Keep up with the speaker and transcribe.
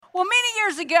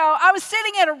years ago, I was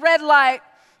sitting at a red light,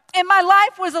 and my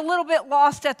life was a little bit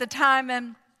lost at the time,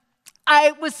 and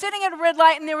I was sitting at a red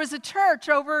light, and there was a church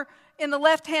over in the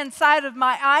left-hand side of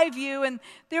my eye view, and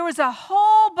there was a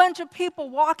whole bunch of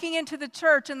people walking into the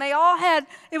church, and they all had,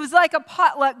 it was like a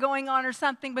potluck going on or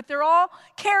something, but they're all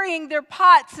carrying their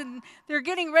pots, and they're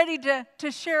getting ready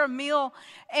to share a meal,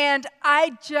 and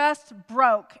I just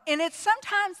broke. And it's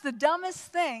sometimes the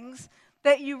dumbest things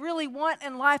that you really want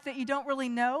in life that you don't really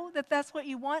know that that's what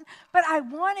you want, but I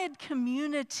wanted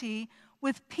community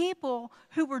with people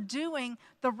who were doing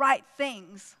the right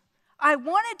things. I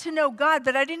wanted to know God,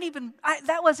 but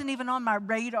that wasn't even on my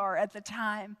radar at the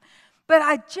time. But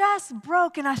I just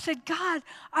broke and I said, God,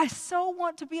 I so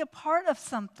want to be a part of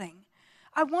something.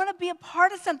 I want to be a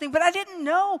part of something, but I didn't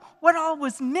know what all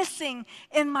was missing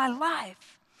in my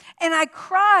life. And I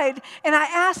cried and I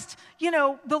asked,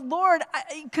 the Lord,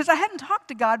 because I hadn't talked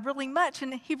to God really much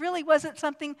and He really wasn't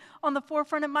something on the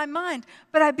forefront of my mind.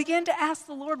 But I began to ask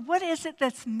the Lord, what is it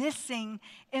that's missing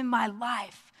in my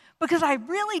life? Because I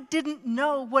really didn't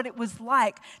know what it was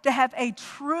like to have a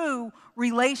true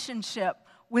relationship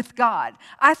with God.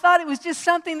 I thought it was just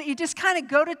something that you just kind of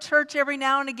go to church every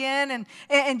now and again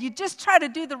and you just try to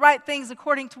do the right things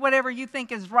according to whatever you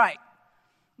think is right.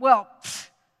 Well,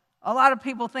 a lot of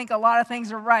people think a lot of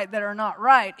things are right that are not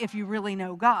right if you really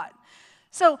know God.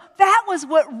 So that was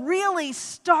what really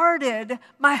started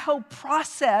my whole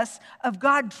process of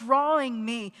God drawing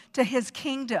me to His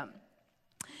kingdom.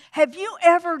 Have you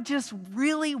ever just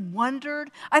really wondered?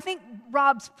 I think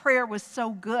Rob's prayer was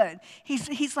so good.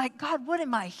 He's like, God, what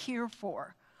am I here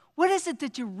for? What is it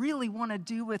that you really want to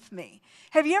do with me?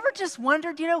 Have you ever just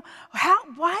wondered,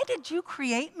 why did you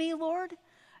create me, Lord?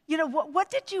 What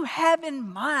did you have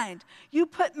in mind? You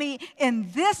put me in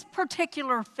this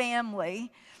particular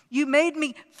family. You made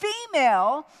me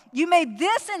female. You made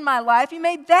this in my life. You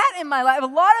made that in my life. A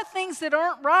lot of things that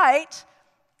aren't right.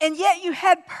 And yet you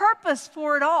had purpose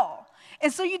for it all.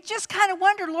 And so you just kind of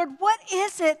wonder, Lord, what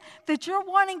is it that you're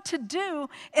wanting to do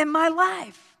in my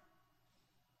life?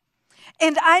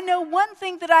 And I know one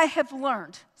thing that I have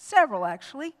learned, several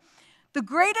actually. The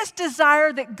greatest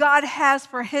desire that God has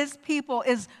for His people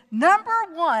is, number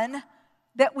one,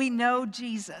 that we know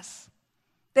Jesus.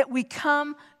 That we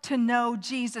come to know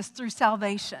Jesus through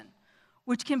salvation,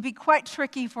 which can be quite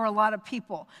tricky for a lot of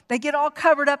people. They get all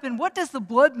covered up in, what does the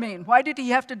blood mean? Why did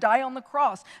He have to die on the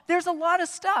cross? There's a lot of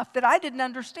stuff that I didn't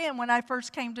understand when I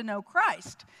first came to know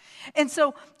Christ. And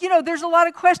so, there's a lot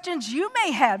of questions you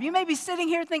may have. You may be sitting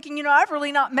here thinking, I've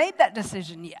really not made that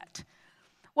decision yet.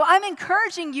 Well, I'm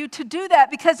encouraging you to do that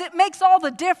because it makes all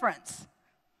the difference.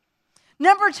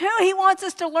 Number two, He wants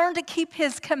us to learn to keep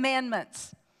His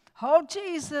commandments. Oh,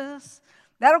 Jesus.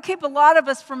 That'll keep a lot of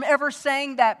us from ever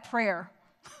saying that prayer.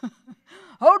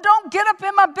 Oh, don't get up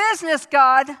in my business,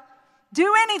 God.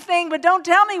 Do anything, but don't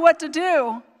tell me what to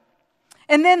do.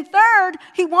 And then third,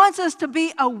 He wants us to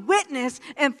be a witness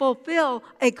and fulfill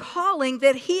a calling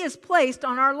that He has placed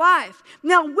on our life.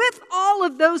 Now, with all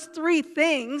of those three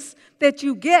things that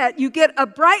you get a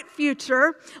bright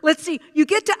future. Let's see, you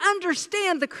get to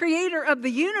understand the Creator of the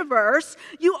universe.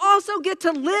 You also get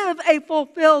to live a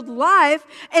fulfilled life.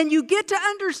 And you get to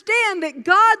understand that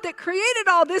God that created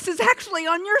all this is actually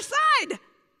on your side.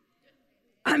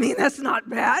 I mean, that's not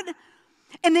bad.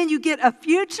 And then you get a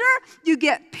future, you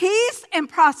get peace and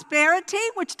prosperity,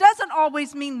 which doesn't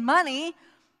always mean money.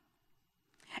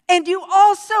 And you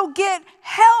also get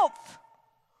health.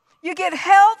 You get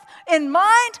health in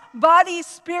mind, body,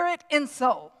 spirit, and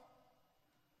soul.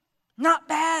 Not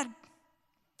bad.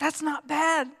 That's not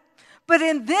bad. But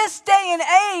in this day and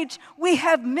age, we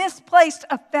have misplaced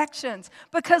affections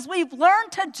because we've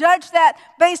learned to judge that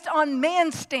based on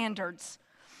man's standards.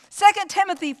 2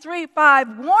 Timothy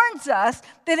 3:5 warns us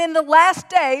that in the last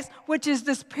days, which is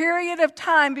this period of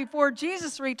time before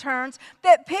Jesus returns,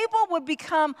 that people would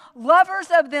become lovers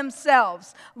of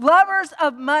themselves, lovers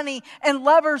of money, and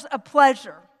lovers of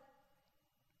pleasure.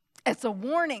 It's a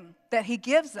warning that he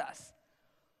gives us.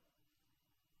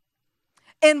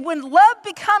 And when love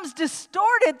becomes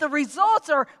distorted, the results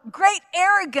are great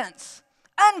arrogance,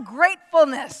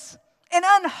 ungratefulness, and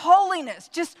unholiness.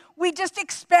 We just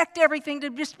expect everything to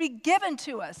just be given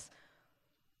to us.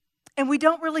 And we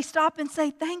don't really stop and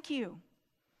say, thank you.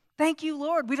 Thank you,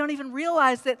 Lord. We don't even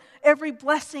realize that every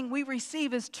blessing we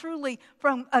receive is truly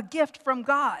from a gift from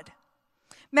God.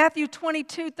 Matthew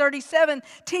 22:37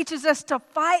 teaches us to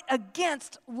fight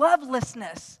against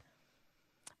lovelessness.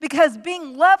 Because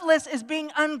being loveless is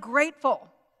being ungrateful.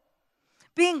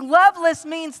 Being loveless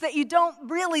means that you don't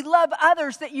really love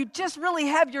others, that you just really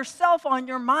have yourself on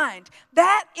your mind.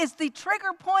 That is the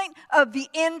trigger point of the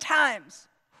end times.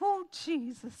 Oh,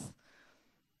 Jesus.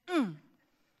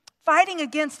 Fighting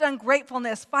against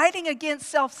ungratefulness, fighting against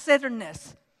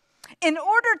self-centeredness. In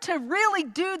order to really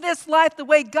do this life the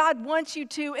way God wants you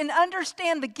to and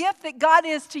understand the gift that God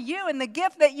is to you and the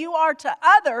gift that you are to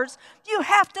others, you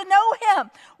have to know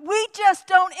Him. We just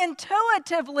don't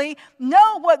intuitively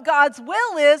know what God's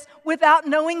will is without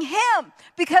knowing Him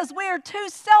because we are too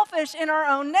selfish in our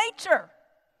own nature.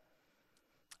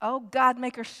 Oh, God,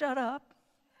 make her shut up.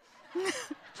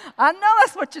 I know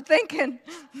that's what you're thinking.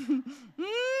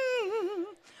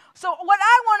 So what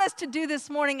I want us to do this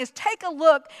morning is take a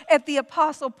look at the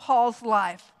Apostle Paul's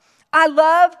life. I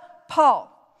love Paul.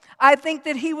 I think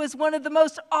that he was one of the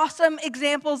most awesome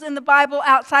examples in the Bible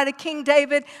outside of King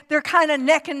David. They're kind of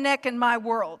neck and neck in my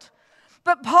world.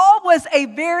 But Paul was a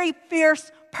very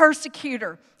fierce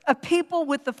persecutor of people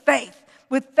with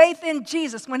faith in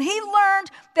Jesus. When he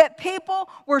learned that people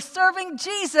were serving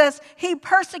Jesus, he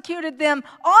persecuted them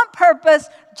on purpose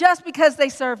just because they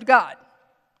served God.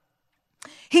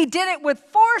 He did it with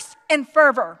force and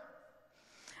fervor.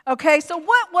 Okay, so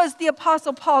what was the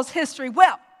Apostle Paul's history?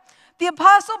 Well, the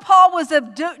Apostle Paul was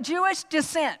of Jewish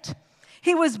descent.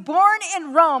 He was born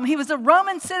in Rome. He was a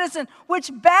Roman citizen,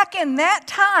 which back in that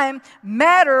time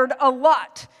mattered a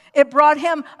lot. It brought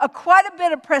him quite a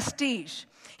bit of prestige.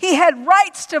 He had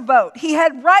rights to vote. He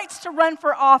had rights to run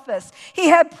for office. He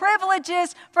had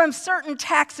privileges from certain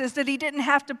taxes that he didn't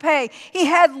have to pay. He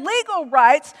had legal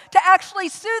rights to actually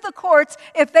sue the courts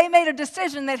if they made a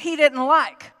decision that he didn't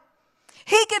like.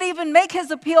 He could even make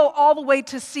his appeal all the way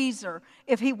to Caesar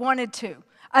if he wanted to.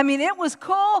 I mean, it was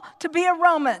cool to be a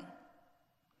Roman.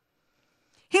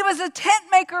 He was a tent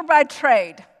maker by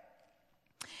trade.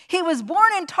 He was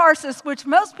born in Tarsus, which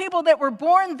most people that were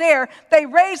born there, they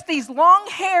raised these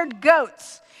long-haired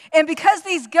goats. And because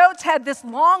these goats had this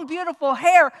long, beautiful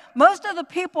hair, most of the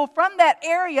people from that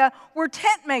area were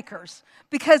tent makers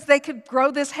because they could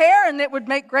grow this hair and it would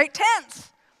make great tents.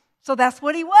 So that's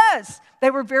what he was.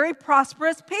 They were very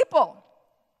prosperous people.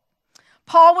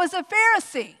 Paul was a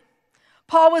Pharisee.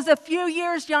 Paul was a few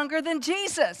years younger than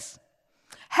Jesus.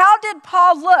 How did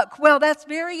Paul look? Well, that's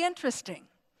very interesting.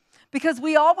 Because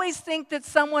we always think that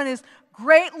someone is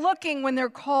great looking when they're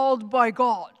called by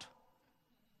God.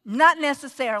 Not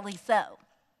necessarily so.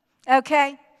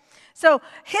 Okay? So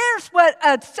here's what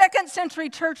a 2nd century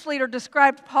church leader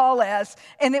described Paul as,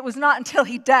 and it was not until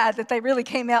he died that they really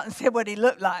came out and said what he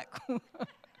looked like.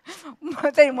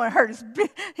 They didn't want to hurt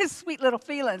his sweet little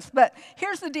feelings. But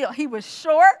here's the deal. He was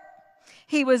short,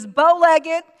 he was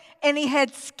bow-legged, and he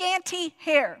had scanty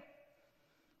hair.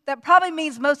 That probably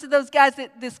means most of those guys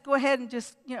that just go ahead and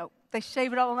just, they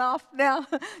shave it all off now,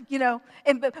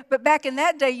 But back in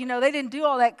that day, they didn't do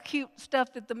all that cute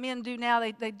stuff that the men do now.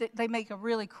 They make a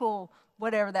really cool,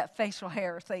 whatever that facial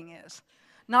hair thing is.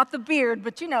 Not the beard,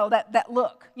 but that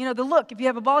look. The look. If you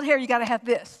have a bald hair, you got to have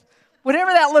this.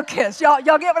 Whatever that look is. Y'all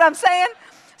get what I'm saying?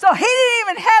 So he didn't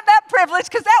even have that privilege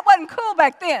because that wasn't cool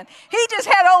back then. He just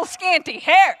had old scanty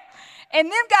hair. And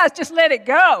them guys just let it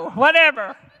go,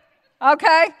 whatever.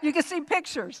 Okay, you can see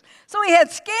pictures. So he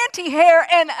had scanty hair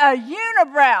and a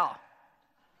unibrow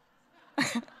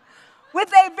with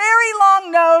a very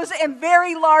long nose and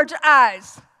very large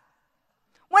eyes.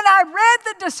 When I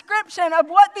read the description of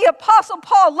what the Apostle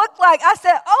Paul looked like, I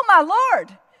said, oh my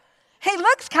Lord, he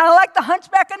looks kind of like the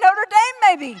Hunchback of Notre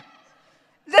Dame maybe.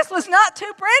 This was not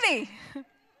too pretty.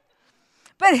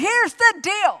 But here's the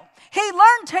deal. He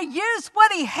learned to use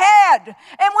what he had. And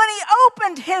when he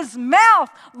opened his mouth,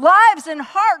 lives and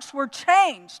hearts were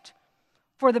changed.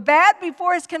 For the bad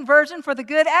before his conversion, for the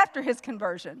good after his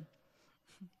conversion.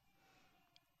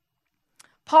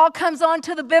 Paul comes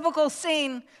onto the biblical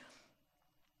scene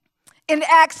in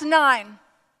Acts 9.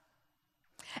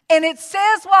 And it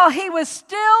says while he was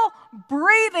still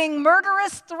breathing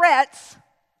murderous threats,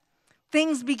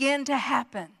 things began to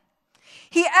happen.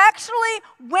 He actually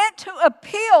went to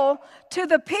appeal to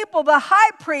the people, the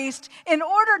high priest, in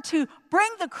order to bring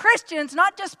the Christians,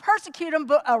 not just persecute them,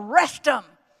 but arrest them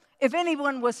if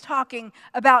anyone was talking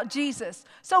about Jesus.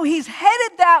 So he's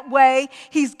headed that way.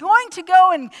 He's going to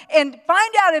go and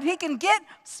find out if he can get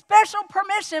special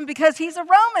permission because he's a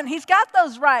Roman. He's got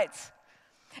those rights.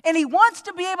 And he wants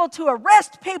to be able to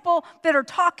arrest people that are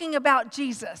talking about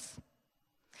Jesus.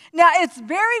 Now, it's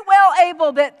very well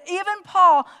able that even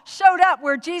Paul showed up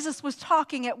where Jesus was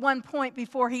talking at one point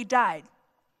before he died.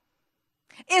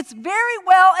 It's very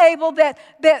well able that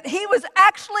he was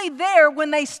actually there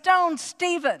when they stoned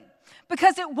Stephen.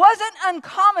 because it wasn't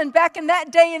uncommon back in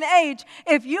that day and age.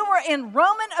 If you were in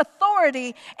Roman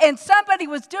authority and somebody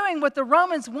was doing what the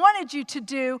Romans wanted you to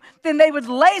do, then they would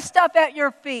lay stuff at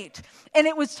your feet. And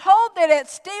it was told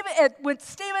that when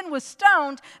Stephen was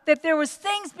stoned, that there was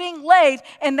things being laid,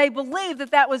 and they believed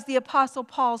that that was the Apostle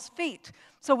Paul's feet.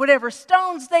 So whatever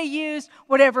stones they used,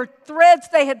 whatever threads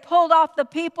they had pulled off the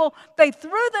people, they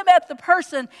threw them at the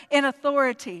person in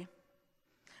authority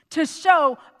to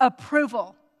show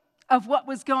approval of what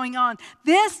was going on.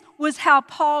 This was how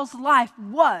Paul's life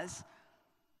was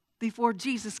before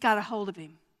Jesus got a hold of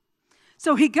him.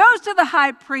 So he goes to the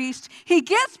high priest. He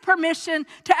gets permission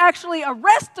to actually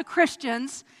arrest the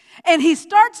Christians, and he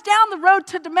starts down the road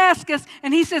to Damascus,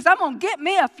 and he says, I'm going to get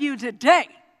me a few today.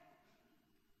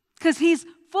 Because he's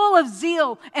full of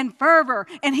zeal and fervor,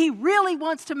 and he really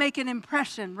wants to make an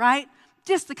impression, right?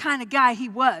 Just the kind of guy he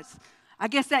was. I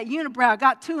guess that unibrow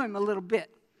got to him a little bit.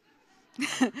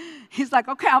 He's like,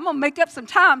 okay, I'm going to make up some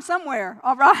time somewhere,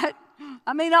 all right?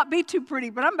 I may not be too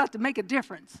pretty, but I'm about to make a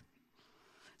difference.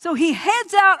 So he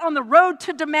heads out on the road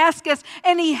to Damascus,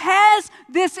 and he has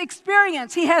this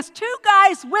experience. He has two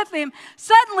guys with him.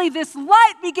 Suddenly, this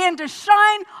light began to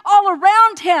shine all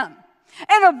around him.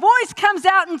 And a voice comes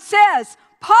out and says,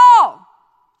 Paul,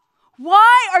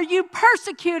 why are you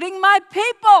persecuting my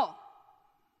people?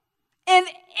 And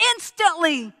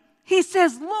instantly he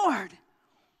says, Lord,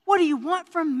 what do you want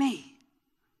from me?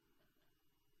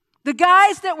 The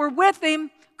guys that were with him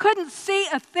couldn't see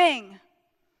a thing.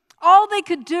 All they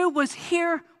could do was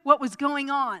hear what was going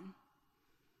on.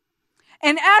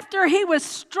 And after he was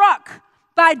struck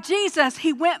by Jesus,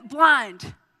 he went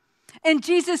blind. And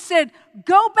Jesus said,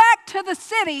 go back to the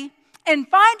city and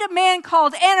find a man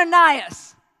called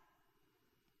Ananias.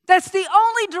 That's the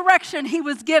only direction he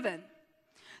was given.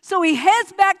 So he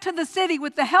heads back to the city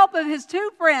with the help of his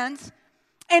two friends,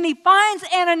 and he finds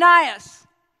Ananias.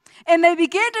 And they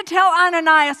begin to tell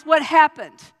Ananias what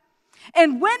happened.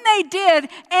 And when they did,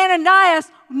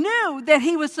 Ananias knew that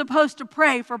he was supposed to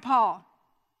pray for Paul.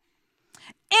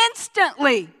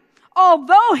 Instantly,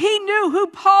 although he knew who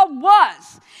Paul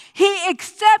was, he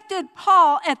accepted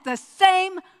Paul at the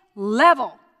same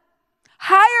level.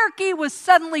 Hierarchy was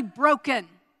suddenly broken.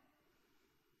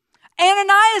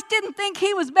 Ananias didn't think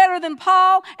he was better than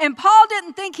Paul, and Paul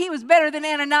didn't think he was better than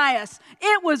Ananias.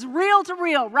 It was real to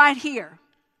real right here.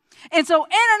 And so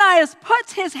Ananias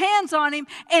puts his hands on him,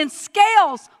 and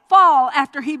scales fall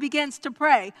after he begins to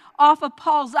pray off of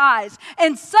Paul's eyes.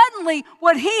 And suddenly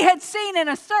what he had seen in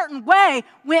a certain way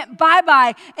went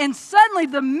bye-bye, and suddenly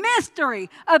the mystery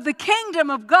of the kingdom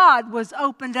of God was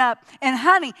opened up. And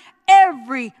honey,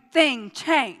 everything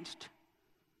changed.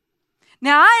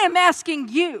 Now I am asking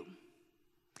you,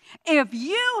 if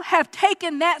you have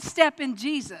taken that step in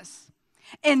Jesus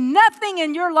and nothing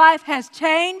in your life has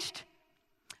changed,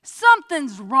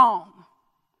 something's wrong.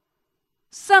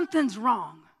 Something's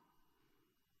wrong.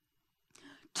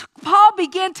 Paul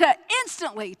began to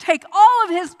instantly take all of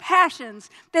his passions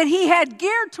that he had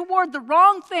geared toward the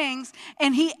wrong things,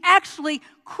 and he actually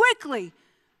quickly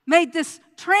made this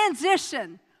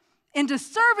transition into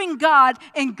serving God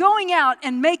and going out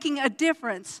and making a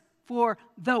difference for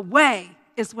the way,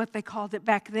 is what they called it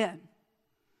back then.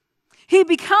 He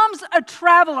becomes a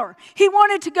traveler. He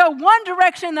wanted to go one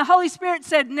direction. The Holy Spirit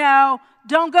said, no,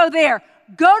 don't go there.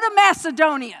 Go to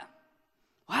Macedonia.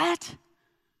 What?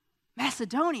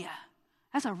 Macedonia?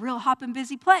 That's a real hopping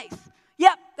busy place.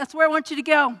 Yep, that's where I want you to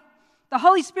go. The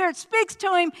Holy Spirit speaks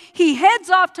to him. He heads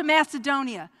off to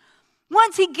Macedonia.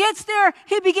 Once he gets there,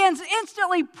 he begins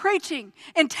instantly preaching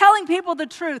and telling people the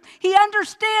truth. He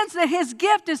understands that his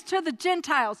gift is to the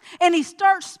Gentiles, and he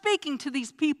starts speaking to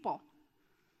these people.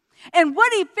 And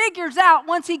what he figures out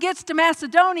once he gets to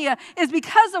Macedonia is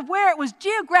because of where it was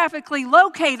geographically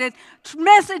located,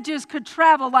 messages could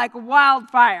travel like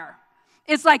wildfire.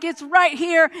 It's like it's right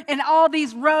here, and all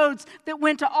these roads that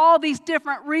went to all these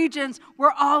different regions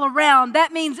were all around.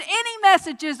 That means any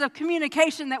messages of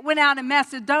communication that went out in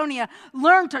Macedonia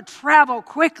learned to travel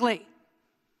quickly.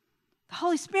 The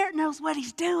Holy Spirit knows what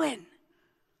he's doing.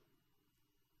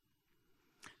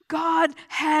 God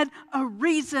had a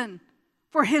reason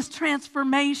for his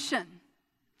transformation.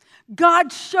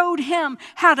 God showed him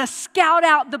how to scout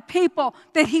out the people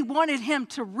that he wanted him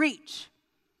to reach.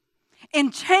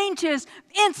 And changes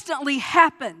instantly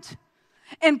happened.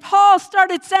 And Paul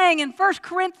started saying in 1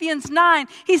 Corinthians 9,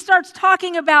 he starts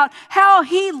talking about how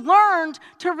he learned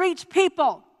to reach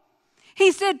people.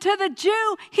 He said, to the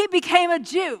Jew, he became a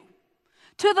Jew.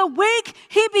 To the weak,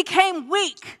 he became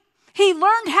weak. He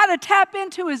learned how to tap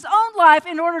into his own life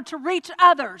in order to reach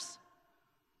others.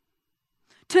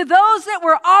 To those that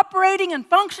were operating and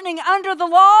functioning under the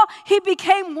law, he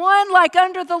became one like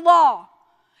under the law.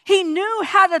 He knew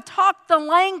how to talk the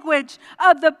language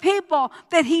of the people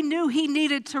that he knew he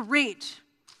needed to reach.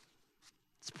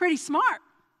 It's pretty smart.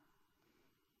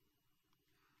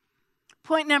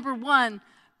 Point number 1,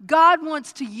 God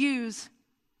wants to use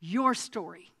your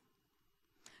story.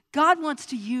 God wants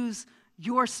to use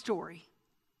your story.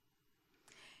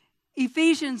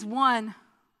 Ephesians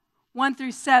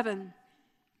 1:1-7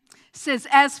 says,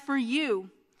 "As for you,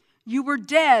 you were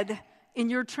dead in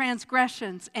your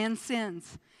transgressions and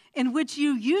sins, in which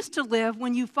you used to live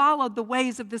when you followed the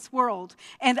ways of this world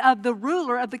and of the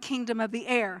ruler of the kingdom of the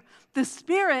air, the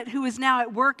spirit who is now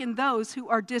at work in those who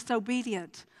are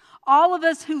disobedient. All of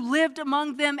us who lived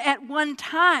among them at one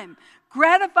time,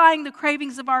 gratifying the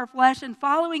cravings of our flesh and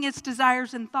following its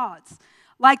desires and thoughts.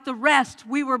 Like the rest,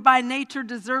 we were by nature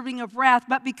deserving of wrath,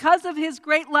 but because of his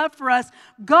great love for us,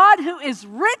 God, who is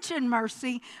rich in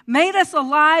mercy, made us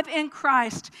alive in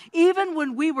Christ, even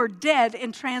when we were dead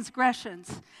in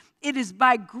transgressions. It is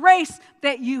by grace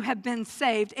that you have been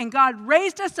saved, and God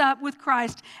raised us up with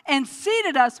Christ and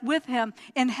seated us with him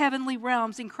in heavenly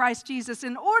realms in Christ Jesus,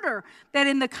 in order that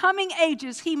in the coming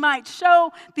ages he might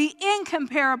show the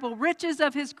incomparable riches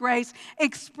of his grace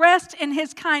expressed in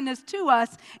his kindness to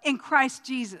us in Christ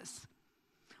Jesus."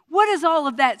 What does all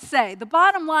of that say? The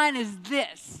bottom line is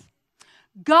this: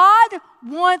 God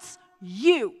wants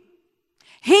you.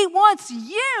 He wants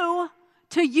you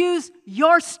to use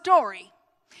your story.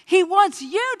 He wants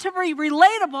you to be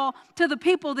relatable to the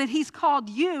people that he's called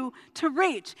you to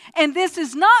reach. And this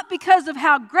is not because of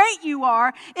how great you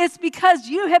are. It's because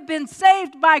you have been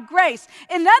saved by grace.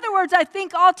 In other words, I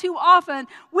think all too often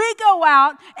we go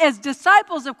out as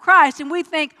disciples of Christ and we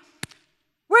think,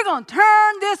 we're going to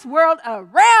turn this world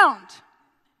around.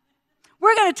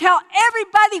 We're going to tell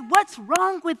everybody what's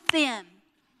wrong with them,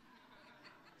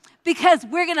 because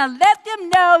we're going to let them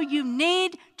know you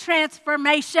need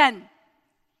transformation.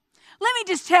 Let me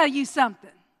just tell you something.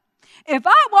 If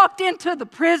I walked into the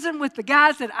prison with the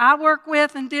guys that I work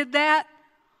with and did that,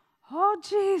 oh,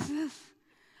 Jesus,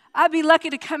 I'd be lucky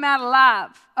to come out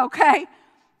alive, okay?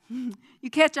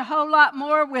 You catch a whole lot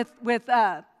more with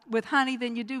honey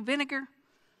than you do vinegar.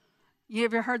 You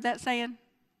ever heard that saying?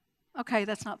 Okay,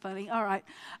 that's not funny. All right.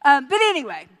 But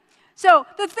anyway, so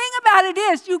the thing about it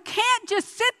is you can't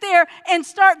just sit there and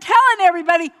start telling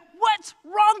everybody what's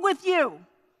wrong with you.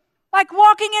 Like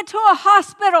walking into a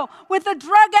hospital with a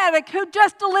drug addict who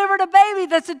just delivered a baby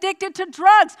that's addicted to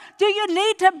drugs. Do you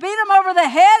need to beat them over the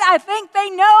head? I think they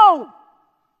know.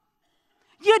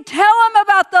 You tell them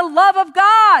about the love of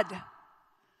God.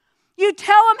 You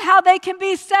tell them how they can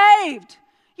be saved.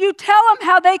 You tell them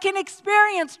how they can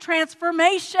experience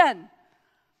transformation.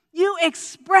 You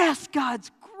express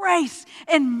God's grace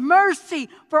and mercy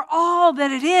for all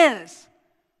that it is.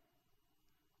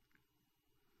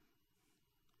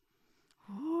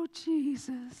 Oh,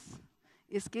 Jesus,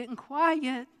 it's getting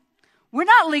quiet. We're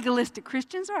not legalistic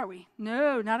Christians, are we?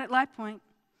 No, not at Life Point.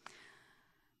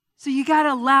 So you got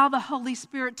to allow the Holy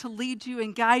Spirit to lead you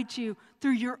and guide you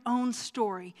through your own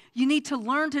story. You need to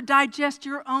learn to digest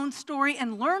your own story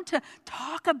and learn to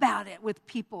talk about it with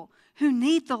people who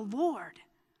need the Lord.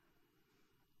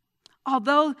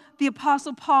 Although the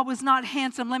Apostle Paul was not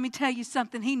handsome, let me tell you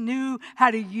something. He knew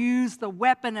how to use the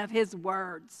weapon of his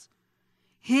words.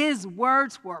 His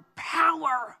words were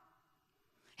power.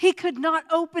 He could not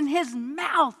open his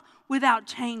mouth without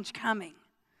change coming.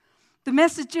 The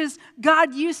messages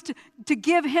God used to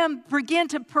give him began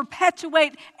to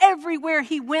perpetuate everywhere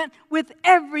he went with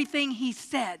everything he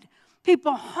said.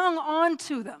 People hung on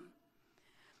to them.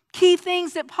 Key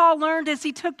things that Paul learned as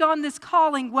he took on this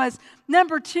calling was,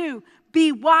 number 2,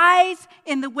 be wise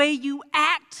in the way you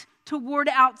act toward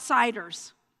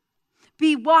outsiders.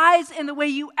 Be wise in the way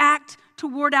you act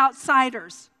toward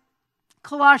outsiders.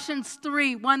 Colossians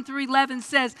 3:1-11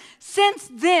 says, "Since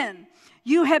then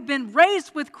you have been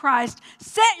raised with Christ,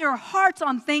 set your hearts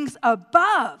on things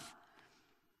above.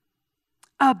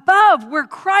 Above, where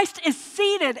Christ is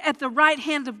seated at the right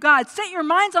hand of God. Set your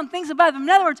minds on things above." In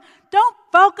other words, don't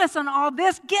focus on all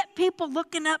this. Get people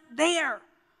looking up there.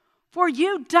 For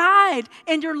you died,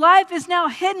 and your life is now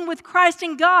hidden with Christ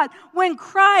in God. When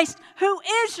Christ, who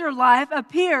is your life,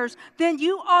 appears, then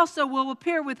you also will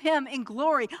appear with him in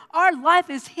glory. Our life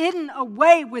is hidden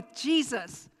away with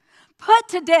Jesus. Put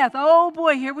to death. Oh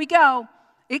boy, here we go.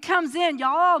 It comes in.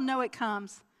 Y'all all know it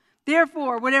comes.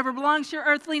 Therefore, whatever belongs to your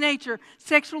earthly nature,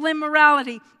 sexual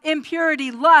immorality, impurity,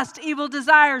 lust, evil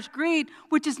desires, greed,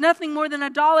 which is nothing more than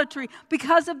idolatry,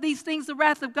 because of these things the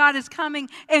wrath of God is coming.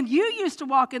 And you used to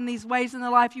walk in these ways in the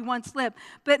life you once lived.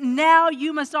 But now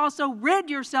you must also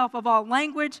rid yourself of all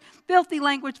language, filthy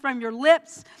language from your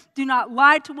lips. Do not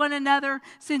lie to one another,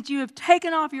 since you have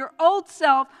taken off your old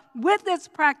self with its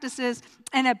practices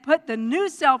and have put the new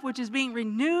self, which is being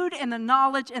renewed in the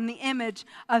knowledge and the image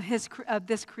of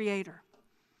this Creator.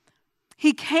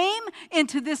 He came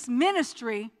into this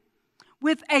ministry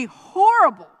with a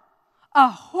horrible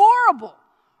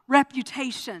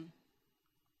reputation.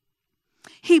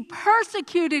 He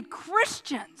persecuted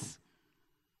Christians.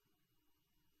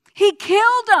 He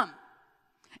killed them.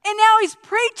 And now he's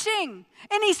preaching.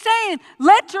 And he's saying,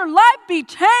 let your life be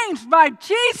changed by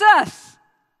Jesus.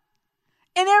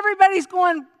 And everybody's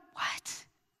going, what?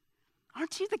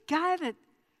 Aren't you the guy that...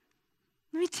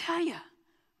 Let me tell you.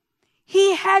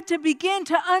 He had to begin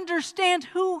to understand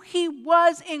who he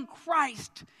was in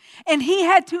Christ. And he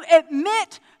had to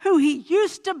admit who he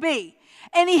used to be.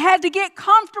 And he had to get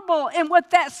comfortable in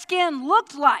what that skin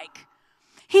looked like.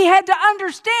 He had to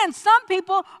understand some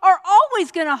people are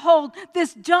always going to hold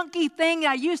this junky thing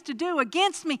I used to do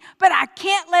against me, but I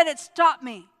can't let it stop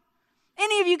me.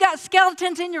 Any of you got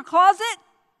skeletons in your closet?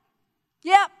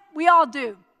 Yep, we all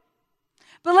do.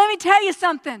 But let me tell you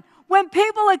something. When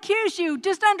people accuse you,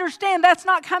 just understand that's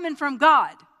not coming from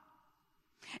God.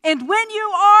 And when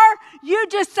you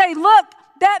just say, look,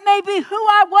 that may be who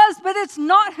I was, but it's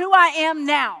not who I am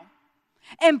now.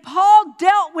 And Paul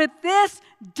dealt with this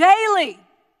daily.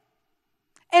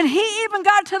 And he even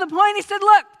got to the point, he said,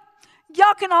 look,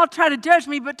 y'all can all try to judge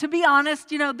me, but to be honest,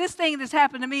 this thing that's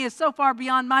happened to me is so far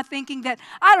beyond my thinking that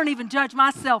I don't even judge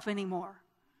myself anymore.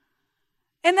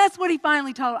 And that's what he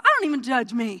finally told them. I don't even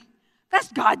judge me. That's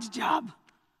God's job.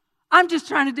 I'm just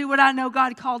trying to do what I know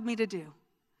God called me to do.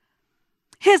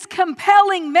 His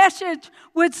compelling message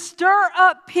would stir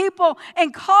up people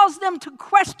and cause them to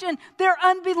question their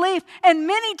unbelief. And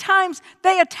many times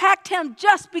they attacked him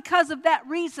just because of that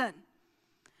reason.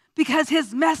 Because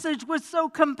his message was so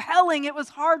compelling, it was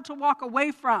hard to walk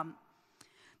away from.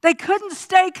 They couldn't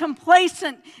stay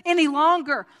complacent any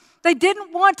longer. They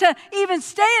didn't want to even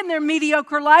stay in their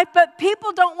mediocre life, but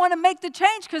people don't want to make the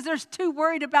change because they're too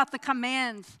worried about the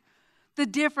commands, the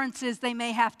differences they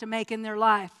may have to make in their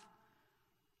life.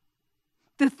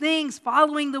 The things,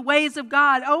 following the ways of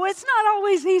God. Oh, it's not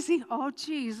always easy. Oh,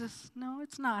 Jesus. No,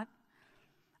 it's not.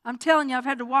 I'm telling you, I've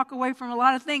had to walk away from a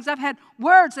lot of things. I've had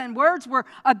words, and words were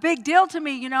a big deal to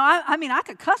me. I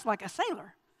could cuss like a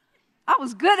sailor. I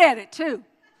was good at it, too.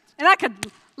 And I could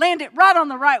land it right on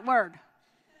the right word.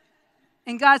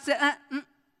 And God said,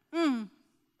 we're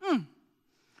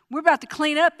about to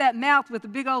clean up that mouth with a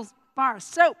big old bar of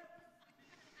soap.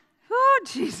 Oh,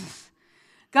 Jesus.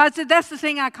 God said, that's the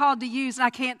thing I called to use.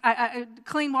 I can't,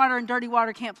 clean water and dirty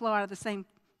water can't flow out of the same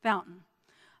fountain.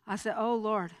 I said, oh,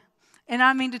 Lord. And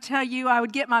I mean to tell you, I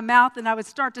would get my mouth and I would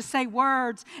start to say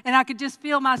words, and I could just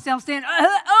feel myself saying,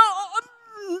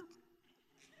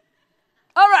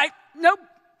 all right, nope,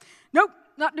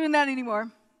 not doing that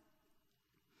anymore.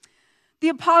 The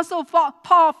Apostle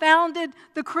Paul founded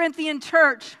the Corinthian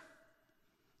church.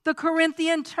 The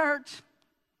Corinthian church.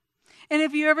 And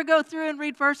if you ever go through and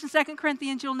read 1st and 2nd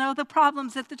Corinthians, you'll know the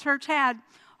problems that the church had.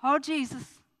 Oh, Jesus.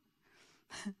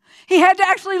 He had to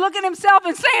actually look at himself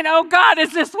and saying, oh, God,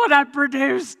 is this what I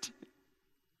produced?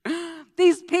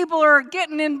 These people are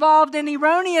getting involved in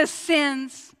erroneous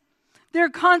sins. They're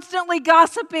constantly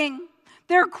gossiping.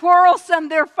 They're quarrelsome.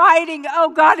 They're fighting. Oh,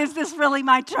 God, is this really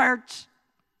my church?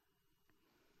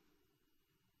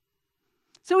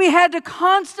 So he had to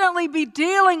constantly be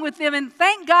dealing with them, and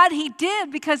thank God he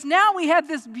did, because now we have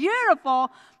this beautiful,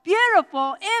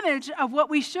 beautiful image of what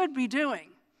we should be doing.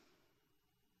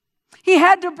 He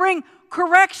had to bring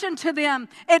correction to them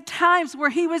at times where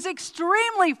he was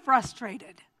extremely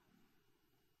frustrated.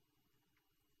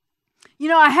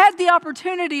 I had the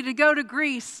opportunity to go to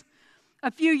Greece a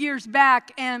few years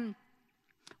back, and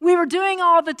we were doing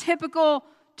all the typical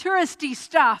touristy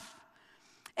stuff.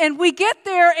 And we get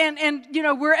there, and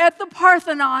we're at the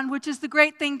Parthenon, which is the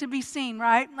great thing to be seen,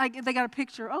 right? Like, they got a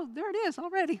picture. Oh, there it is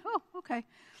already. Oh, okay.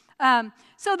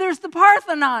 So there's the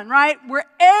Parthenon, right, where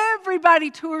everybody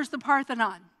tours the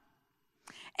Parthenon.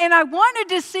 And I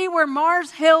wanted to see where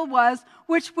Mars Hill was,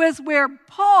 which was where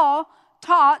Paul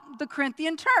taught the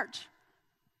Corinthian church.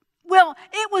 Well,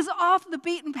 it was off the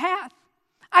beaten path.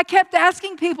 I kept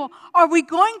asking people, are we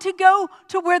going to go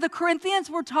to where the Corinthians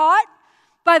were taught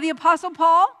by the Apostle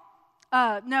Paul?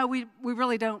 No, we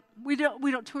really don't. We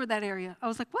don't tour that area. I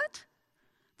was like, what?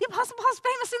 The Apostle Paul's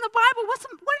famous in the Bible.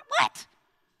 What?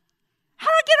 How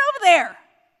do I get over there?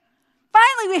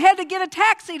 Finally, we had to get a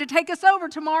taxi to take us over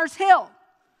to Mars Hill.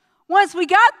 Once we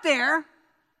got there,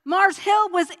 Mars Hill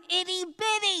was itty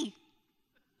bitty.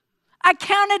 I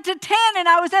counted to 10 and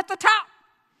I was at the top.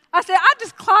 I said, I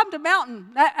just climbed a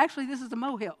mountain. Actually, this is a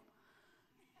molehill.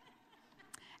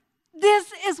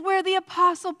 This is where the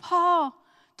Apostle Paul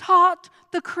taught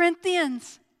the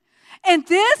Corinthians. And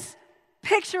this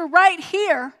picture right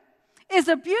here is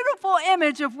a beautiful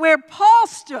image of where Paul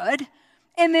stood.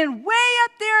 And then way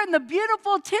up there in the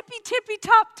beautiful tippy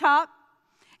top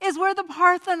is where the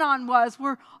Parthenon was,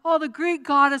 where all the Greek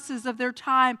goddesses of their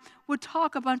time would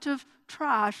talk a bunch of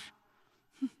trash.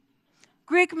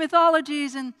 Greek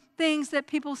mythologies and things that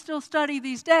people still study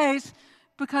these days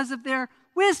because of their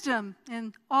wisdom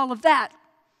and all of that.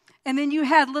 And then you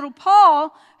had little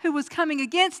Paul, who was coming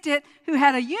against it, who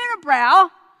had a unibrow,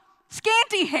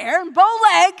 scanty hair, and bow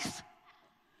legs.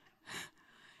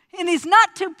 And he's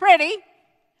not too pretty.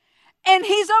 And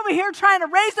he's over here trying to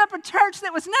raise up a church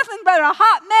that was nothing but a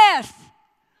hot mess.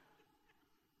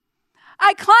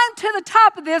 I climbed to the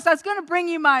top of this. I was going to bring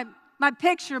you my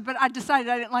picture, but I decided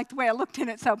I didn't like the way I looked in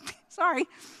it, so sorry.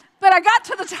 But I got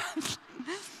to the top.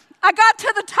 I got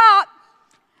to the top,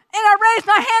 and I raised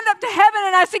my hand up to heaven,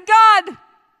 and I said, God,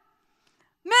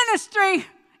 ministry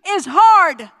is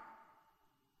hard.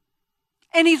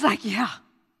 And he's like, yeah,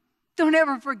 don't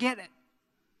ever forget it.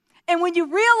 And when you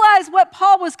realize what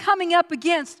Paul was coming up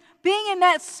against, being in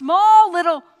that small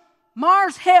little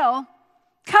Mars Hill,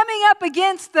 coming up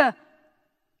against the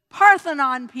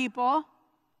Parthenon people,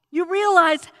 you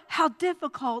realize how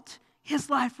difficult his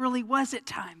life really was at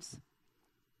times.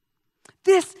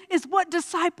 This is what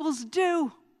disciples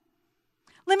do.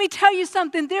 Let me tell you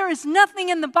something. There is nothing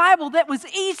in the Bible that was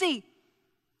easy.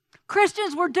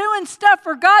 Christians were doing stuff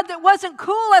for God that wasn't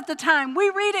cool at the time. We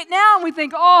read it now and we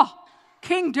think, oh,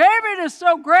 King David is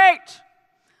so great.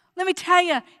 Let me tell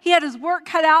you, he had his work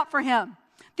cut out for him.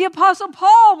 The Apostle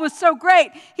Paul was so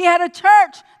great. He had a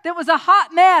church that was a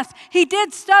hot mess. He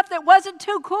did stuff that wasn't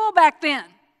too cool back then.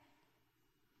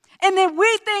 And then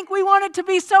we think we want it to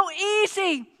be so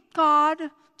easy. God,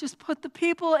 just put the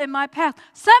people in my path.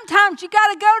 Sometimes you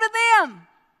got to go to them.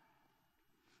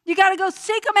 You got to go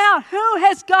seek them out. Who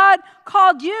has God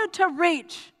called you to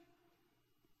reach?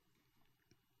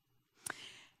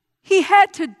 He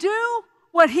had to do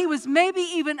what he was maybe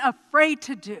even afraid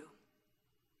to do.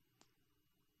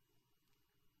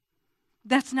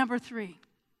 That's number 3.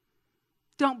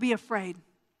 Don't be afraid.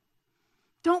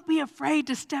 Don't be afraid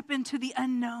to step into the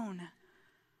unknown.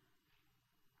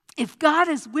 If God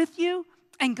is with you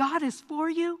and God is for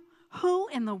you, who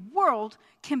in the world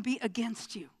can be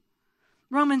against you?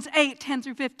 Romans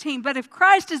 8:10-15. But if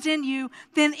Christ is in you,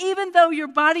 then even though your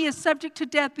body is subject to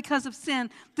death because of sin,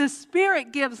 the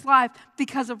Spirit gives life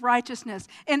because of righteousness.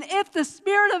 And if the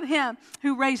Spirit of him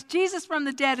who raised Jesus from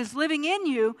the dead is living in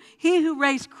you, he who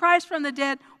raised Christ from the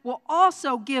dead will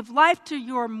also give life to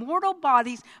your mortal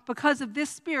bodies because of this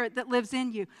Spirit that lives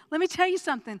in you. Let me tell you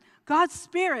something. God's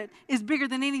Spirit is bigger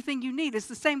than anything you need. It's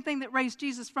the same thing that raised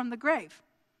Jesus from the grave.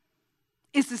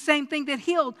 It's the same thing that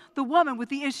healed the woman with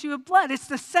the issue of blood. It's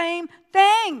the same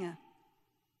thing.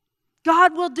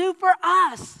 God will do for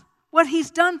us what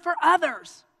he's done for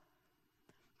others.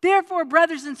 Therefore,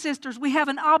 brothers and sisters, we have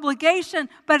an obligation,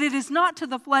 but it is not to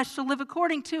the flesh to live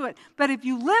according to it. But if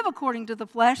you live according to the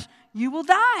flesh, you will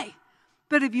die.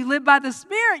 But if you live by the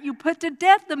Spirit, you put to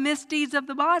death the misdeeds of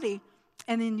the body,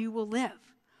 and then you will live.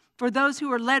 For those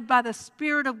who are led by the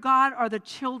Spirit of God are the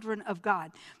children of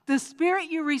God. The Spirit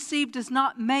you received does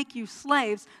not make you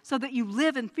slaves so that you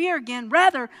live in fear again.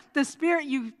 Rather, the Spirit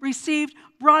you received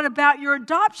brought about your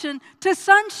adoption to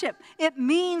sonship. It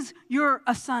means you're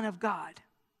a son of God.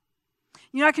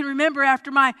 You know, I can remember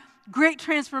after my great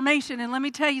transformation, and let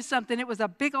me tell you something, it was a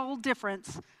big old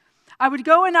difference. I would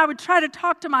go and I would try to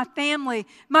talk to my family,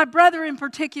 my brother in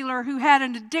particular who had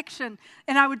an addiction,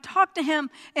 and I would talk to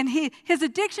him, and his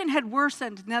addiction had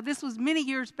worsened. Now, this was many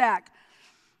years back.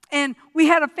 And we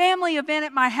had a family event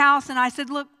at my house, and I said,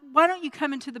 look, why don't you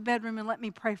come into the bedroom and let me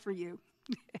pray for you?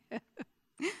 Y'all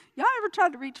ever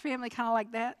tried to reach family kind of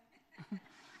like that?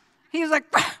 He was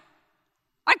like,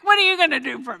 what are you going to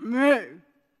do for me?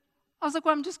 I was like,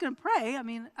 well, I'm just going to pray. I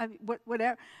mean,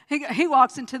 whatever. He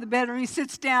walks into the bedroom. He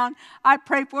sits down. I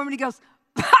pray for him, and he goes,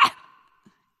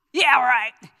 yeah,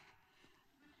 right,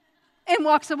 and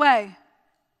walks away.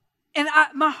 And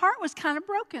my heart was kind of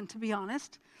broken, to be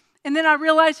honest. And then I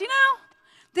realized,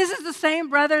 this is the same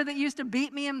brother that used to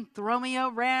beat me and throw me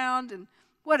around and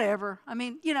whatever. I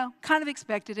mean, kind of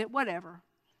expected it, whatever.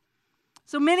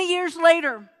 So many years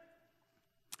later,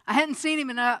 I hadn't seen him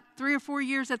in 3 or 4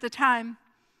 years at the time.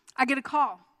 I get a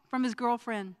call from his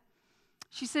girlfriend.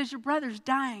 She says, your brother's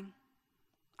dying.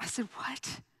 I said,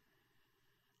 what?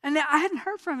 And I hadn't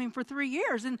heard from him for 3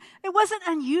 years. And it wasn't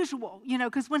unusual,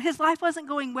 because when his life wasn't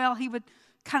going well, he would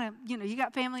kind of, you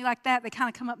got family like that. They kind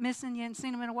of come up missing. You hadn't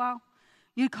seen them in a while.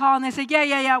 You'd call and they say,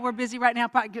 yeah, we're busy right now.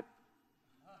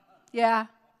 Yeah,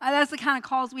 that's the kind of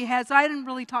calls we had. So I didn't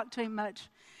really talk to him much.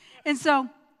 And so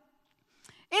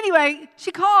anyway,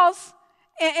 she calls,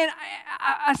 and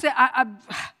I said, I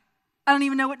don't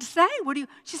even know what to say.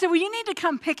 She said, well, you need to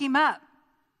come pick him up.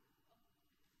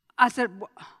 I said,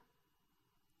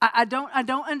 I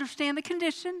don't understand the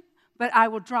condition, but I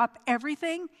will drop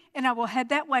everything, and I will head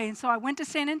that way. And so I went to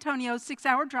San Antonio,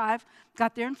 6-hour drive,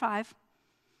 got there in 5.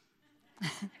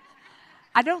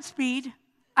 I don't speed.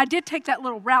 I did take that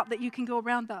little route that you can go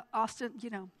around the Austin,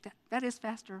 that is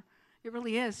faster. It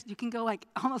really is. You can go like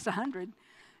almost 100.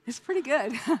 It's pretty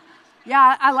good.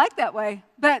 Yeah, I like that way.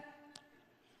 But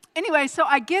anyway, so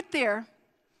I get there,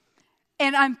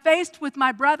 and I'm faced with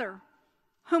my brother,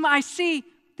 whom I see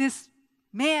this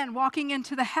man walking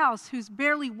into the house who's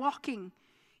barely walking.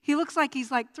 He looks like he's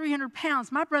like 300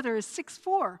 pounds. My brother is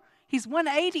 6'4". He's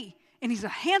 180, and he's a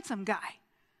handsome guy.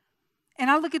 And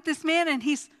I look at this man, and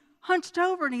he's hunched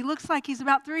over, and he looks like he's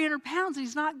about 300 pounds, and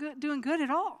he's not doing good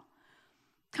at all.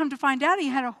 Come to find out, he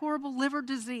had a horrible liver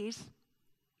disease.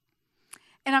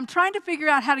 And I'm trying to figure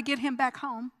out how to get him back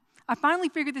home. I finally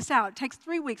figured this out. It takes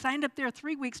 3 weeks. I end up there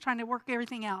 3 weeks trying to work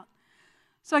everything out.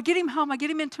 So I get him home. I get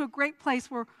him into a great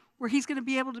place where he's going to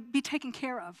be able to be taken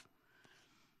care of.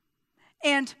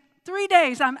 And 3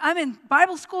 days, I'm in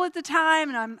Bible school at the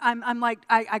time, and I'm like,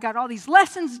 I got all these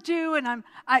lessons due, and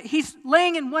he's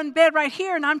laying in one bed right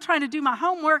here, and I'm trying to do my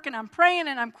homework, and I'm praying,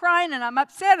 and I'm crying, and I'm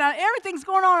upset, and everything's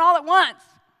going on all at once.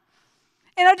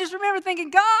 And I just remember thinking,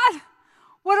 God,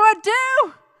 what do I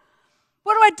do?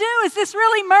 What do I do? Is this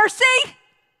really mercy?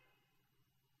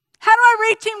 How do I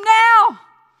reach him now?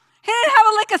 He didn't have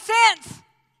a lick of sense.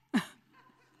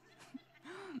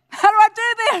 How do I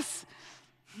do this?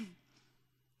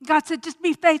 God said, just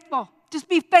be faithful. Just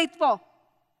be faithful.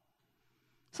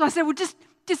 So I said, well, just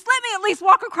let me at least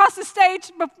walk across the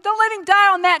stage, but don't let him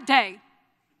die on that day.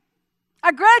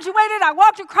 I graduated. I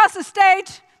walked across the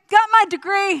stage, got my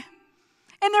degree,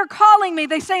 and they're calling me.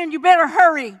 They're saying, you better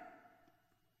hurry.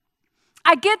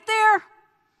 I get there,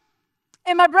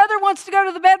 and my brother wants to go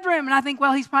to the bedroom, and I think,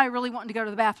 well, he's probably really wanting to go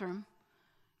to the bathroom.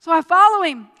 So I follow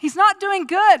him. He's not doing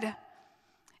good.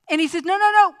 And he says, no,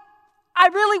 I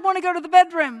really want to go to the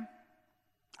bedroom.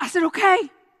 I said, okay,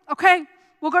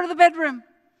 we'll go to the bedroom.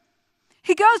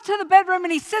 He goes to the bedroom,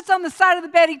 and he sits on the side of the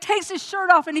bed. He takes his shirt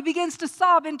off, and he begins to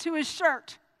sob into his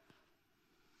shirt.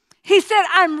 He said,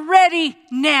 I'm ready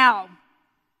now.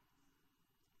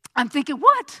 I'm thinking,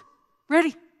 what?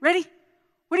 Ready?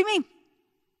 What do you mean?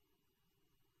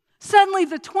 Suddenly,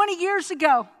 the 20 years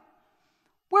ago,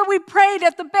 where we prayed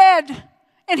at the bed,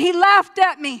 and he laughed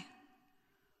at me.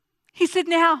 He said,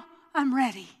 now I'm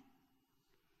ready.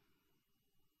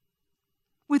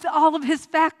 With all of his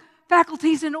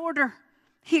faculties in order,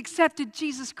 he accepted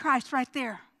Jesus Christ right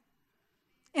there.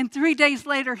 And 3 days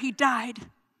later, he died.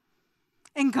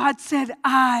 And God said,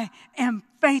 I am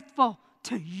faithful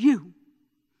to you.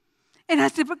 And I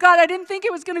said, but God, I didn't think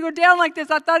it was going to go down like this.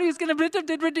 I thought he was going to,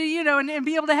 and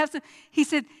be able to have some. He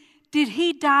said, did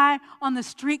he die on the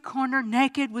street corner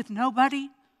naked with nobody?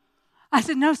 I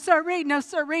said, no, sirree.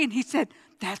 And he said,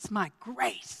 that's my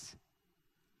grace.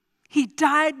 He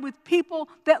died with people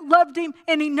that loved him,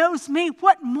 and he knows me.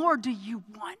 What more do you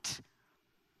want?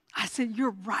 I said,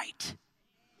 you're right.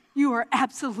 You are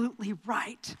absolutely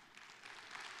right.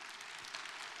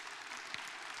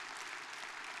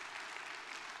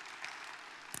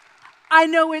 I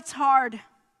know it's hard.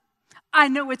 I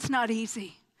know it's not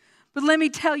easy. But let me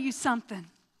tell you something.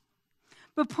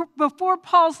 Before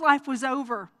Paul's life was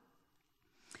over,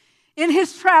 in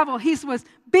his travel, he was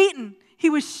beaten. He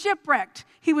was shipwrecked.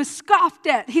 He was scoffed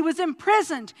at. He was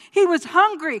imprisoned. He was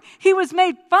hungry. He was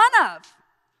made fun of.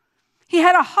 He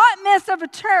had a hot mess of a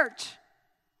church.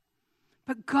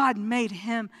 But God made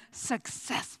him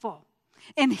successful.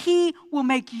 And he will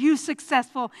make you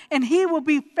successful. And he will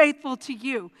be faithful to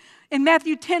you. In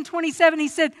Matthew 10:27, he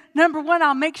said, number one,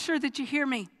 I'll make sure that you hear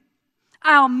me.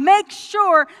 I'll make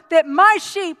sure that my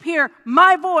sheep hear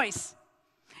my voice.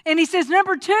 And he says,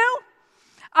 number two,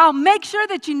 I'll make sure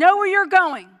that you know where you're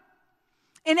going.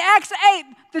 In Acts 8,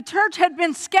 the church had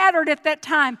been scattered at that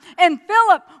time, and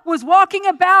Philip was walking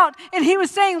about, and he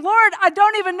was saying, Lord, I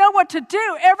don't even know what to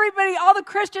do. Everybody, all the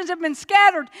Christians have been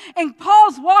scattered, and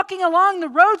Paul's walking along the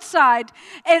roadside,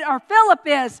 or Philip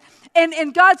is,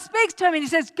 and God speaks to him, and he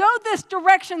says, go this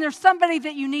direction, there's somebody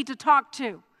that you need to talk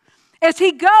to. As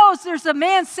he goes, there's a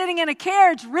man sitting in a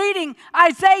carriage reading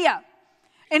Isaiah,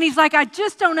 and he's like, I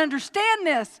just don't understand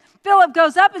this. Philip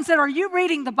goes up and said, are you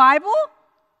reading the Bible?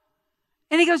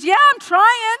 And he goes, yeah, I'm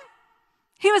trying.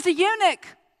 He was a eunuch.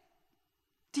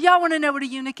 Do y'all want to know what a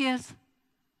eunuch is?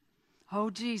 Oh,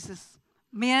 Jesus.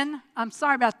 Men, I'm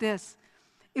sorry about this.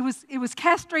 It was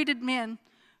castrated men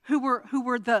who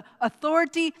were the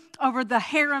authority over the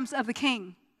harems of the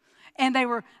king. And they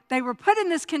were put in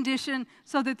this condition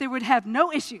so that they would have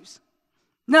no issues.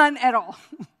 None at all.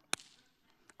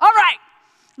 All right.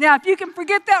 Now, if you can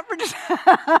forget that for just...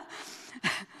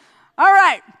 All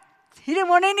right. He didn't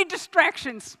want any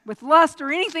distractions with lust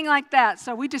or anything like that,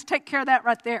 so we just take care of that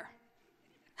right there.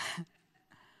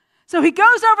 So he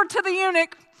goes over to the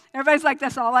eunuch. Everybody's like,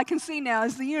 that's all I can see now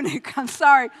is the eunuch. I'm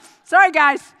sorry. Sorry,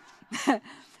 guys.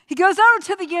 He goes over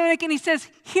to the eunuch and he says,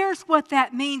 here's what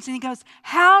that means. And he goes,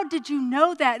 how did you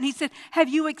know that? And he said, have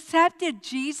you accepted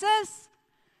Jesus?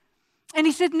 And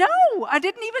he said, no, I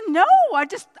didn't even know. I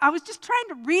was just trying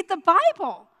to read the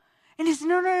Bible. And he said,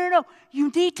 no. You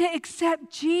need to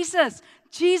accept Jesus.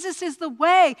 Jesus is the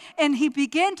way. And he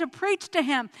began to preach to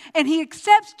him. And he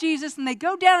accepts Jesus, and they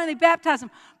go down and they baptize him.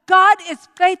 God is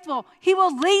faithful. He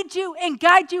will lead you and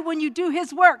guide you when you do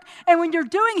his work. And when you're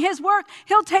doing his work,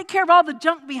 he'll take care of all the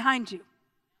junk behind you.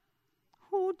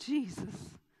 Oh,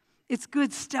 Jesus. It's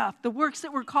good stuff. The works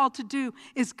that we're called to do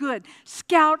is good.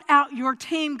 Scout out your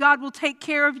team. God will take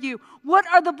care of you. What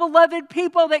are the beloved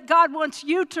people that God wants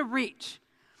you to reach?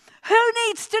 Who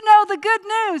needs to know the good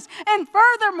news? And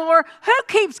furthermore, who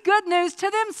keeps good news to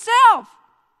themselves?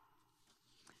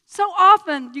 So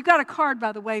often, you got a card,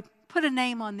 by the way, put a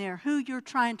name on there, who you're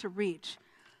trying to reach.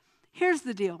 Here's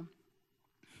the deal.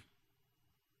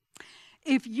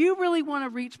 If you really want to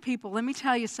reach people, let me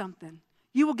tell you something.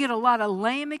 You will get a lot of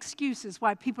lame excuses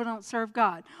why people don't serve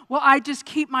God. Well, I just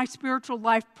keep my spiritual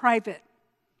life private.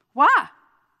 Why?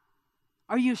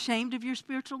 Are you ashamed of your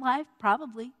spiritual life?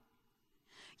 Probably.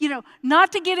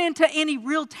 Not to get into any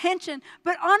real tension,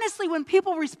 but honestly, when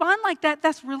people respond like that,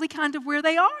 that's really kind of where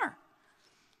they are.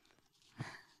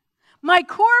 My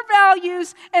core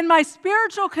values and my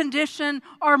spiritual condition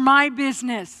are my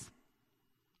business.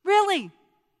 Really?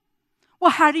 Well,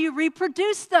 how do you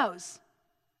reproduce those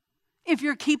if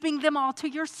you're keeping them all to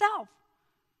yourself?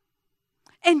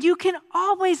 And you can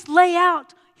always lay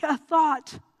out a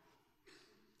thought.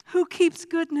 Who keeps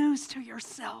good news to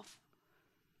yourself?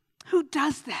 Who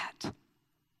does that?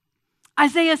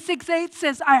 Isaiah 6:8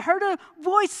 says, I heard a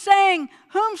voice saying,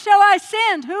 whom shall I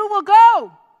send? Who will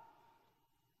go?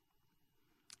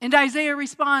 And Isaiah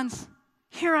responds,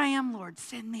 here I am, Lord,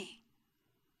 send me.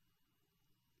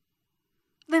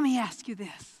 Let me ask you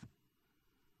this.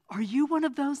 Are you one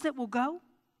of those that will go?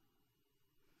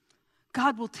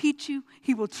 God will teach you.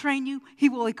 He will train you. He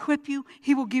will equip you.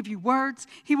 He will give you words.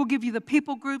 He will give you the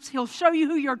people groups. He'll show you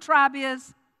who your tribe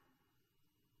is.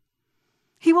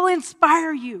 He will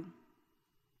inspire you.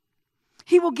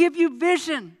 He will give you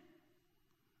vision.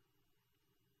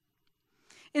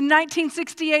 In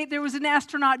 1968, there was an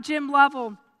astronaut, Jim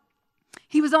Lovell.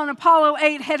 He was on Apollo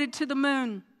 8 headed to the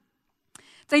moon.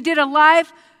 They did a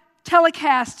live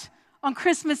telecast on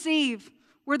Christmas Eve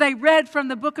where they read from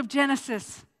the book of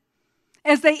Genesis.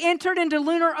 As they entered into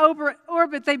lunar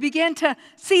orbit, they began to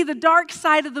see the dark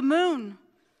side of the moon.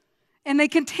 And they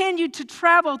continued to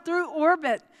travel through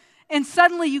orbit. And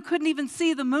suddenly you couldn't even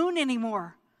see the moon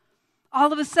anymore.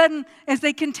 All of a sudden, as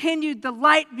they continued, the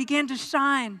light began to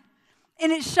shine.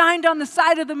 And it shined on the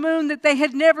side of the moon that they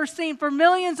had never seen. For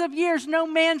millions of years, no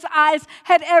man's eyes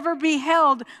had ever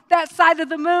beheld that side of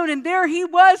the moon. And there he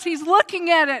was, he's looking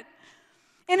at it.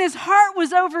 And his heart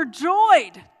was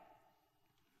overjoyed.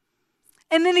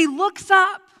 And then he looks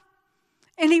up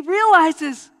and he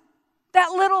realizes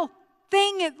that little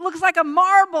thing, it looks like a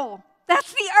marble.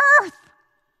 That's the earth.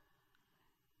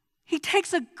 He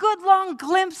takes a good long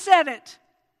glimpse at it.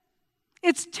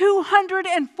 It's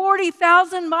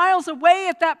 240,000 miles away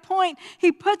at that point.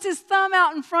 He puts his thumb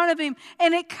out in front of him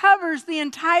and it covers the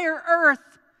entire earth.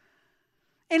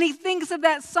 And he thinks of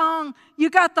that song, you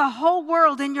got the whole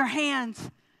world in your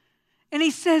hands. And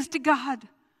he says to God,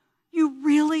 you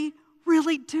really,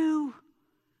 really do.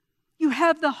 You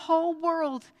have the whole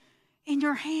world in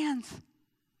your hands.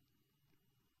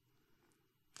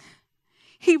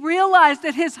 He realized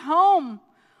that his home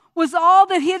was all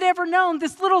that he had ever known.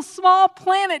 This little small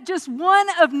planet, just one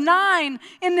of 9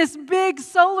 in this big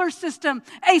solar system,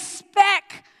 a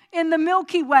speck in the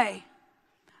Milky Way.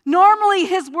 Normally,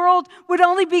 his world would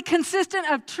only be consistent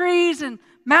of trees and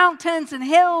mountains and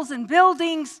hills and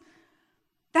buildings.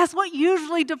 That's what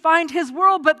usually defined his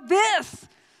world. But this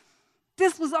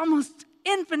was almost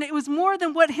infinite. It was more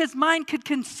than what his mind could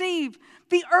conceive.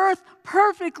 The earth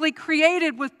perfectly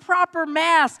created with proper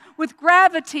mass, with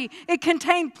gravity. It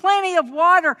contained plenty of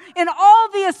water and all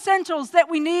the essentials that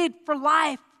we need for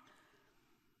life.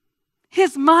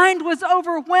 His mind was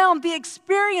overwhelmed. The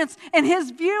experience and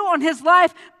his view on his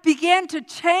life began to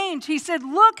change. He said,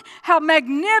 "Look how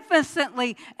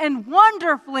magnificently and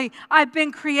wonderfully I've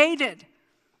been created."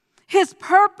 His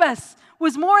purpose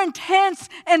was more intense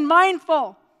and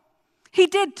mindful. He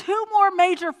did 2 more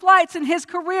major flights in his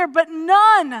career, but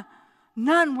none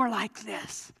were like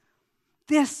this.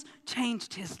 This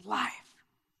changed his life.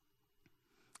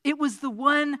 It was the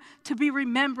one to be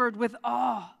remembered with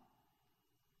awe.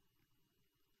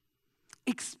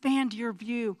 Expand your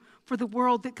view for the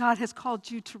world that God has called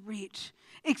you to reach.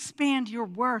 Expand your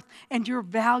worth and your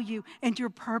value and your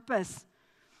purpose.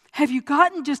 Have you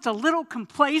gotten just a little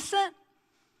complacent?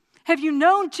 Have you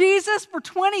known Jesus for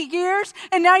 20 years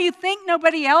and now you think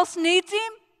nobody else needs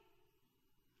him?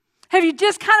 Have you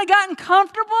just kind of gotten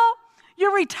comfortable?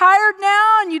 You're retired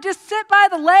now and you just sit by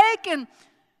the lake and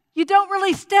you don't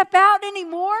really step out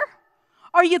anymore?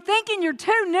 Are you thinking you're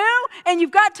too new and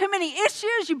you've got too many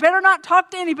issues? You better not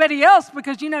talk to anybody else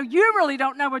because you really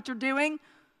don't know what you're doing.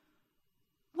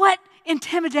 What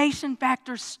intimidation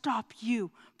factors stop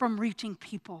you from reaching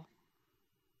people?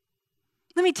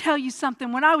 Let me tell you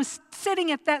something. When I was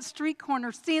sitting at that street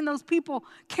corner, seeing those people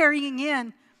carrying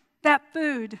in that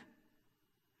food,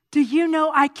 do you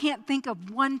know I can't think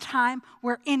of one time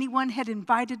where anyone had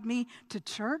invited me to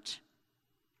church?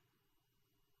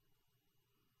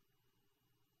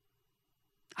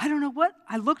 I don't know what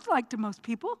I looked like to most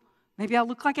people. Maybe I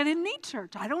looked like I didn't need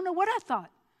church. I don't know what I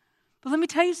thought. But let me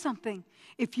tell you something.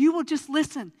 If you will just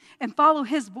listen and follow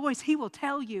his voice, he will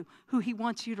tell you who he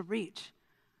wants you to reach.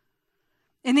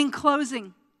 And in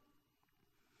closing,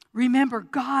 remember,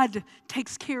 God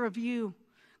takes care of you.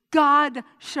 God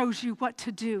shows you what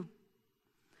to do.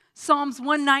 Psalms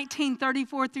 119,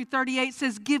 34 through 38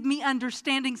 says, "Give me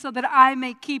understanding so that I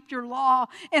may keep your law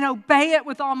and obey it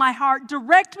with all my heart.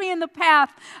 Direct me in the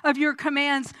path of your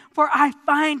commands, for I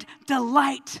find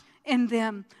delight in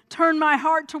them. Turn my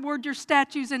heart toward your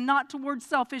statutes and not toward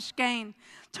selfish gain.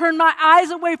 Turn my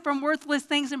eyes away from worthless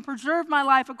things and preserve my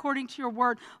life according to your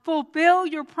word. Fulfill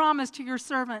your promise to your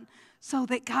servant so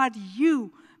that, God,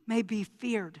 you may be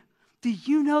feared." Do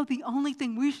you know the only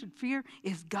thing we should fear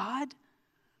is God?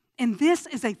 And this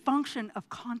is a function of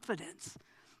confidence.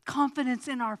 Confidence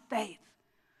in our faith.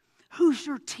 Who's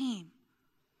your team?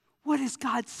 What is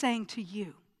God saying to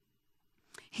you?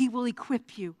 He will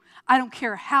equip you. I don't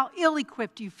care how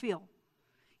ill-equipped you feel.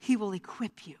 He will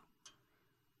equip you.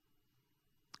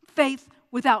 Faith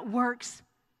without works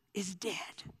is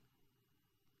dead.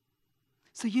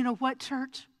 So you know what,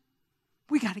 church?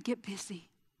 We got to get busy.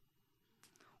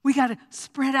 We got to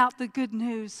spread out the good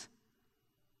news.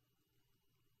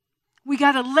 We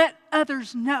got to let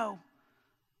others know.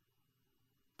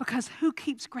 Because who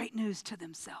keeps great news to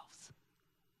themselves?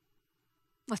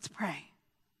 Let's pray.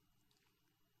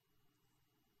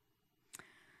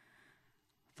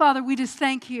 Father, we just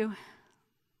thank you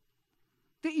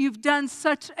that you've done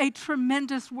such a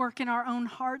tremendous work in our own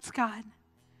hearts, God.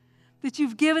 That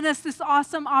you've given us this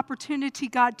awesome opportunity,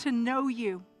 God, to know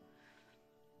you.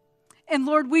 And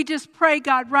Lord, we just pray,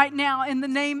 God, right now in the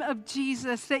name of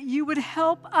Jesus, that you would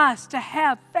help us to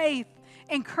have faith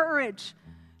and courage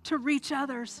to reach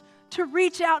others, to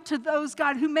reach out to those,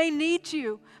 God, who may need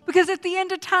you. Because at the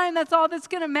end of time, that's all that's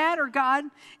going to matter, God.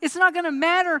 It's not going to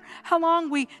matter how long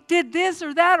we did this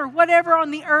or that or whatever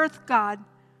on the earth, God.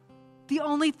 The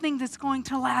only thing that's going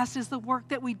to last is the work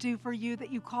that we do for you,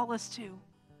 that you call us to.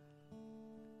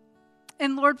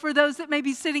 And Lord, for those that may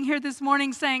be sitting here this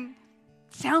morning saying,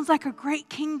 sounds like a great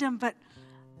kingdom, but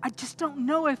I just don't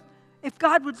know if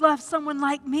God would love someone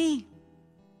like me.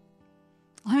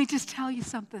 Let me just tell you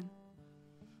something.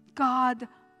 God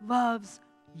loves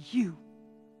you.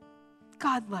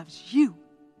 God loves you.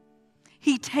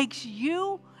 He takes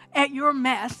you at your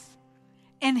mess,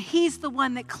 and he's the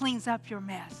one that cleans up your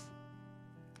mess.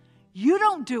 You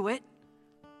don't do it.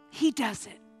 He does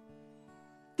it.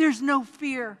 There's no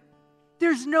fear.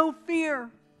 There's no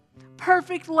fear.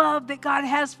 Perfect love that God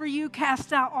has for you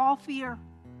casts out all fear.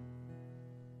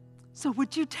 So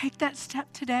would you take that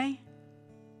step today?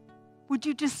 Would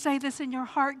you just say this in your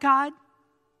heart, God?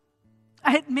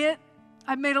 I admit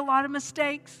I've made a lot of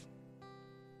mistakes,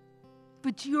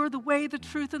 but you're the way, the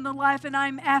truth, and the life, and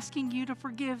I'm asking you to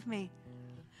forgive me,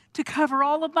 to cover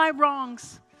all of my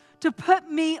wrongs, to put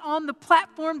me on the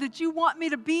platform that you want me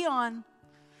to be on,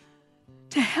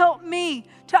 to help me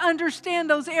to understand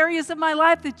those areas of my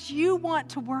life that you want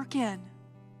to work in.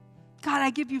 God, I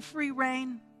give you free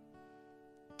rein.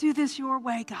 Do this your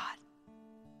way, God.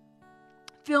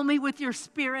 Fill me with your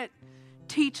Spirit.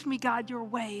 Teach me, God, your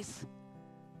ways,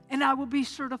 and I will be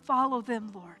sure to follow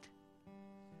them, Lord.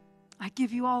 I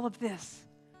give you all of this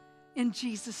in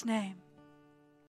Jesus' name.